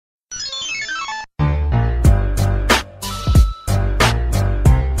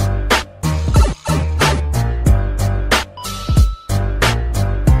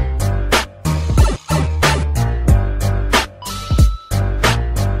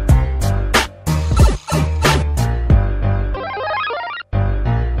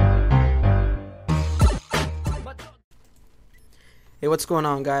What's going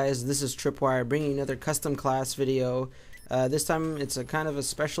on, guys? This is TRiiPWiiRE bringing another custom class video. This time it's a kind of a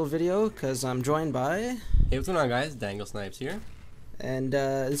special video because I'm joined by... Hey, what's going on, guys? xDaNgLeSnipes here. And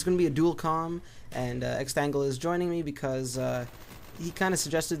this is going to be a dual comm, and xDaNgLe is joining me because he kind of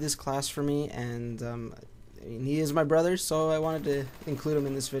suggested this class for me, and I mean, he is my brother, so I wanted to include him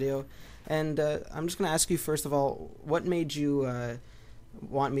in this video. And I'm just going to ask you, first of all, what made you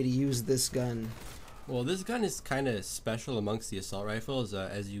want me to use this gun? Well, this gun is kind of special amongst the assault rifles.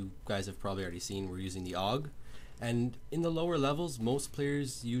 As you guys have probably already seen, we're using the AUG. And in the lower levels, most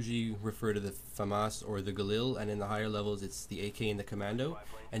players usually refer to the FAMAS or the Galil, and in the higher levels, it's the AK and the Commando.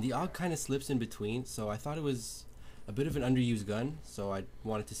 And the AUG kind of slips in between, so I thought it was a bit of an underused gun, so I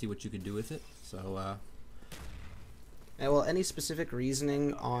wanted to see what you could do with it. So, well, any specific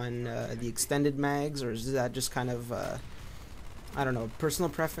reasoning on the extended mags, or is that just kind of, I don't know, personal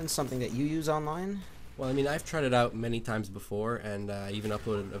preference, something that you use online? Well, I mean, I've tried it out many times before, and I even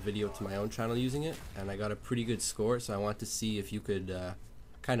uploaded a video to my own channel using it, and I got a pretty good score, so I want to see if you could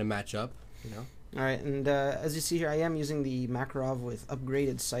kind of match up, you know? Alright, and as you see here, I am using the Makarov with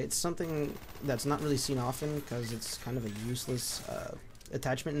upgraded sights, something that's not really seen often because it's kind of a useless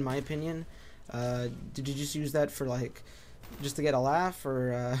attachment in my opinion. Did you just use that for, like, just to get a laugh,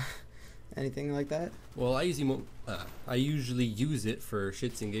 or anything like that? Well, I usually use it for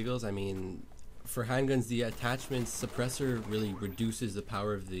shits and giggles. I mean, for handguns, the attachment suppressor really reduces the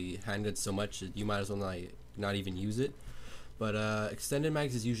power of the handgun so much that you might as well not even use it. But extended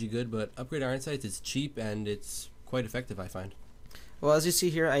mags is usually good, but upgrade iron sights is cheap and it's quite effective, I find. Well, as you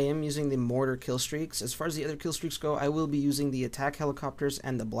see here, I am using the mortar kill streaks. As far as the other kill streaks go, I will be using the attack helicopters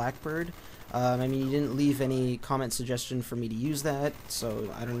and the Blackbird. I mean, you didn't leave any comment suggestion for me to use that,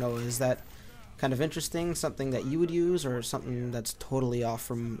 so I don't know, is that kind of interesting, something that you would use, or something that's totally off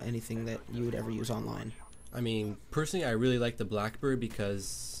from anything that you would ever use online? I mean, personally, I really like the Blackbird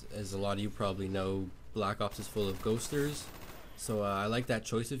because, as a lot of you probably know, Black Ops is full of ghosters. So I like that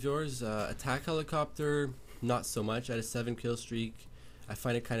choice of yours. Attack helicopter, not so much. At a 7 kill streak, I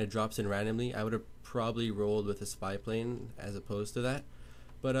find it kind of drops in randomly. I would have probably rolled with a spy plane as opposed to that.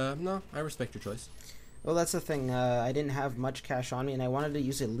 But no, I respect your choice. Well, that's the thing. I didn't have much cash on me, and I wanted to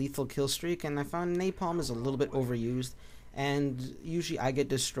use a lethal kill streak, and I found napalm is a little bit overused, and usually I get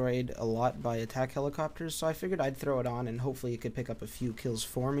destroyed a lot by attack helicopters, so I figured I'd throw it on, and hopefully it could pick up a few kills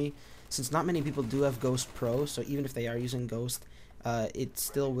for me. Since not many people do have Ghost Pro, so even if they are using Ghost, it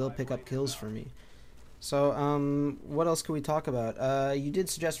still will pick up kills for me. So, what else can we talk about? You did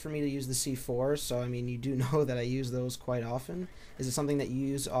suggest for me to use the C4, so I mean, you do know that I use those quite often. Is it something that you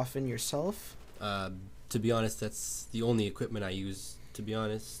use often yourself? To be honest, that's the only equipment I use, to be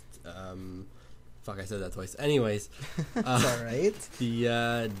honest. Fuck, I said that twice. Anyways. It's alright.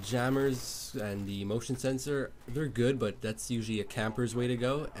 The jammers and the motion sensor, they're good, but that's usually a camper's way to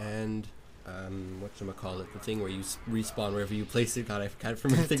go. And, whatchamacallit, the thing where you respawn wherever you place it. God, I can't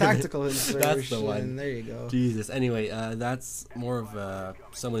remember. Tactical insertion. That's the one. There you go. Jesus. Anyway, that's more of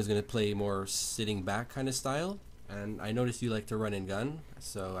someone who's going to play more sitting back kind of style. And I noticed you like to run and gun,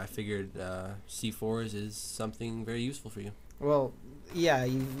 so I figured C4s is something very useful for you. Well, yeah,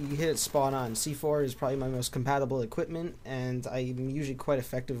 you hit it spot on. C4 is probably my most compatible equipment, and I'm usually quite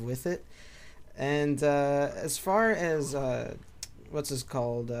effective with it. And as far as, what's this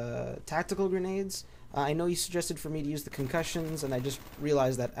called, tactical grenades, I know you suggested for me to use the concussions, and I just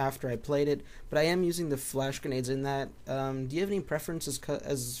realized that after I played it, but I am using the flash grenades in that. Do you have any preferences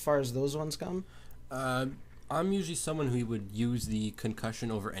as far as those ones come? I'm usually someone who would use the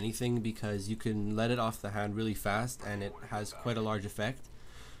concussion over anything because you can let it off the hand really fast and it has quite a large effect.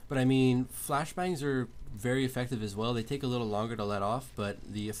 But I mean, flashbangs are very effective as well. They take a little longer to let off, but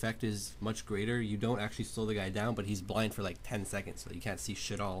the effect is much greater. You don't actually slow the guy down, but he's blind for like 10 seconds, so you can't see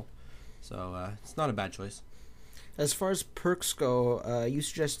shit all. So it's not a bad choice. As far as perks go, you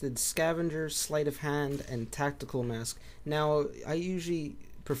suggested Scavenger, Sleight of Hand, and Tactical Mask. Now, I usually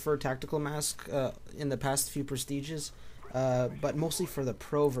prefer Tactical Mask in the past few prestiges, but mostly for the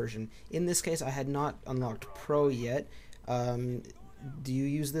Pro version. In this case, I had not unlocked Pro yet. Do you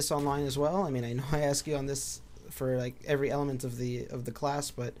use this online as well? I mean, I know I ask you on this for like every element of the class,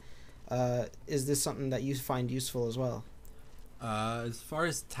 but is this something that you find useful as well? As far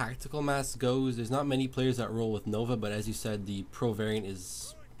as Tactical Mask goes, there's not many players that roll with Nova, but as you said, the Pro variant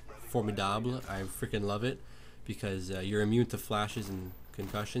is formidable. I freaking love it because you're immune to flashes and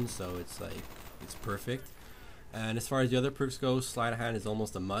concussions, so it's perfect. And as far as the other perks go, Sleight of Hand is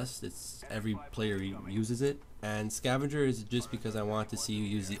almost a must. It's every player uses it, and Scavenger is just because I want to see you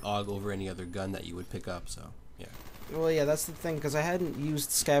use the AUG over any other gun that you would pick up. So yeah. Well, yeah, that's the thing, because I hadn't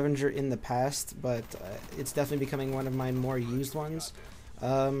used Scavenger in the past, but it's definitely becoming one of my more used ones.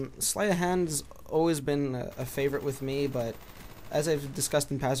 Sleight of Hand has always been a favorite with me, but as I've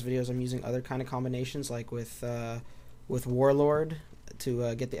discussed in past videos, I'm using other kind of combinations, like with Warlord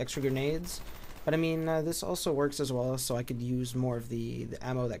to get the extra grenades. But I mean, this also works as well, so I could use more of the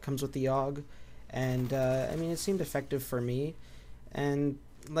ammo that comes with the AUG. And I mean, it seemed effective for me. And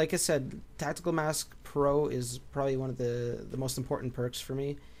like I said, Tactical Mask Pro is probably one of the most important perks for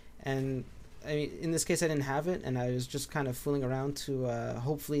me. And I mean, in this case, I didn't have it, and I was just kind of fooling around to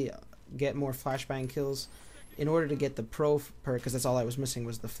hopefully get more flashbang kills in order to get the Pro perk, because that's all I was missing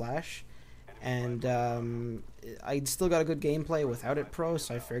was the flash. And I still got a good gameplay without it Pro,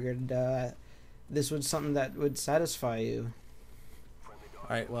 so I figured this was something that would satisfy you.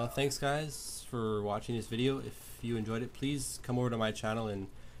 Alright, well, thanks guys for watching this video. If you enjoyed it, please come over to my channel and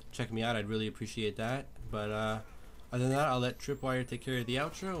check me out. I'd really appreciate that. But other than that, I'll let TRiiPWiiRE take care of the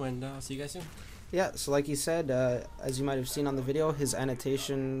outro, and I'll see you guys soon. Yeah, so like he said, as you might have seen on the video, his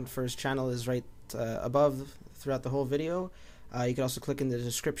annotation for his channel is right above throughout the whole video. You can also click in the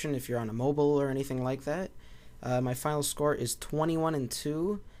description if you're on a mobile or anything like that. My final score is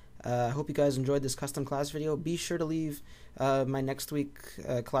 21-2. I hope you guys enjoyed this custom class video. Be sure to leave my next week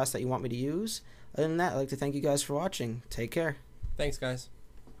class that you want me to use. Other than that, I'd like to thank you guys for watching. Take care. Thanks, guys.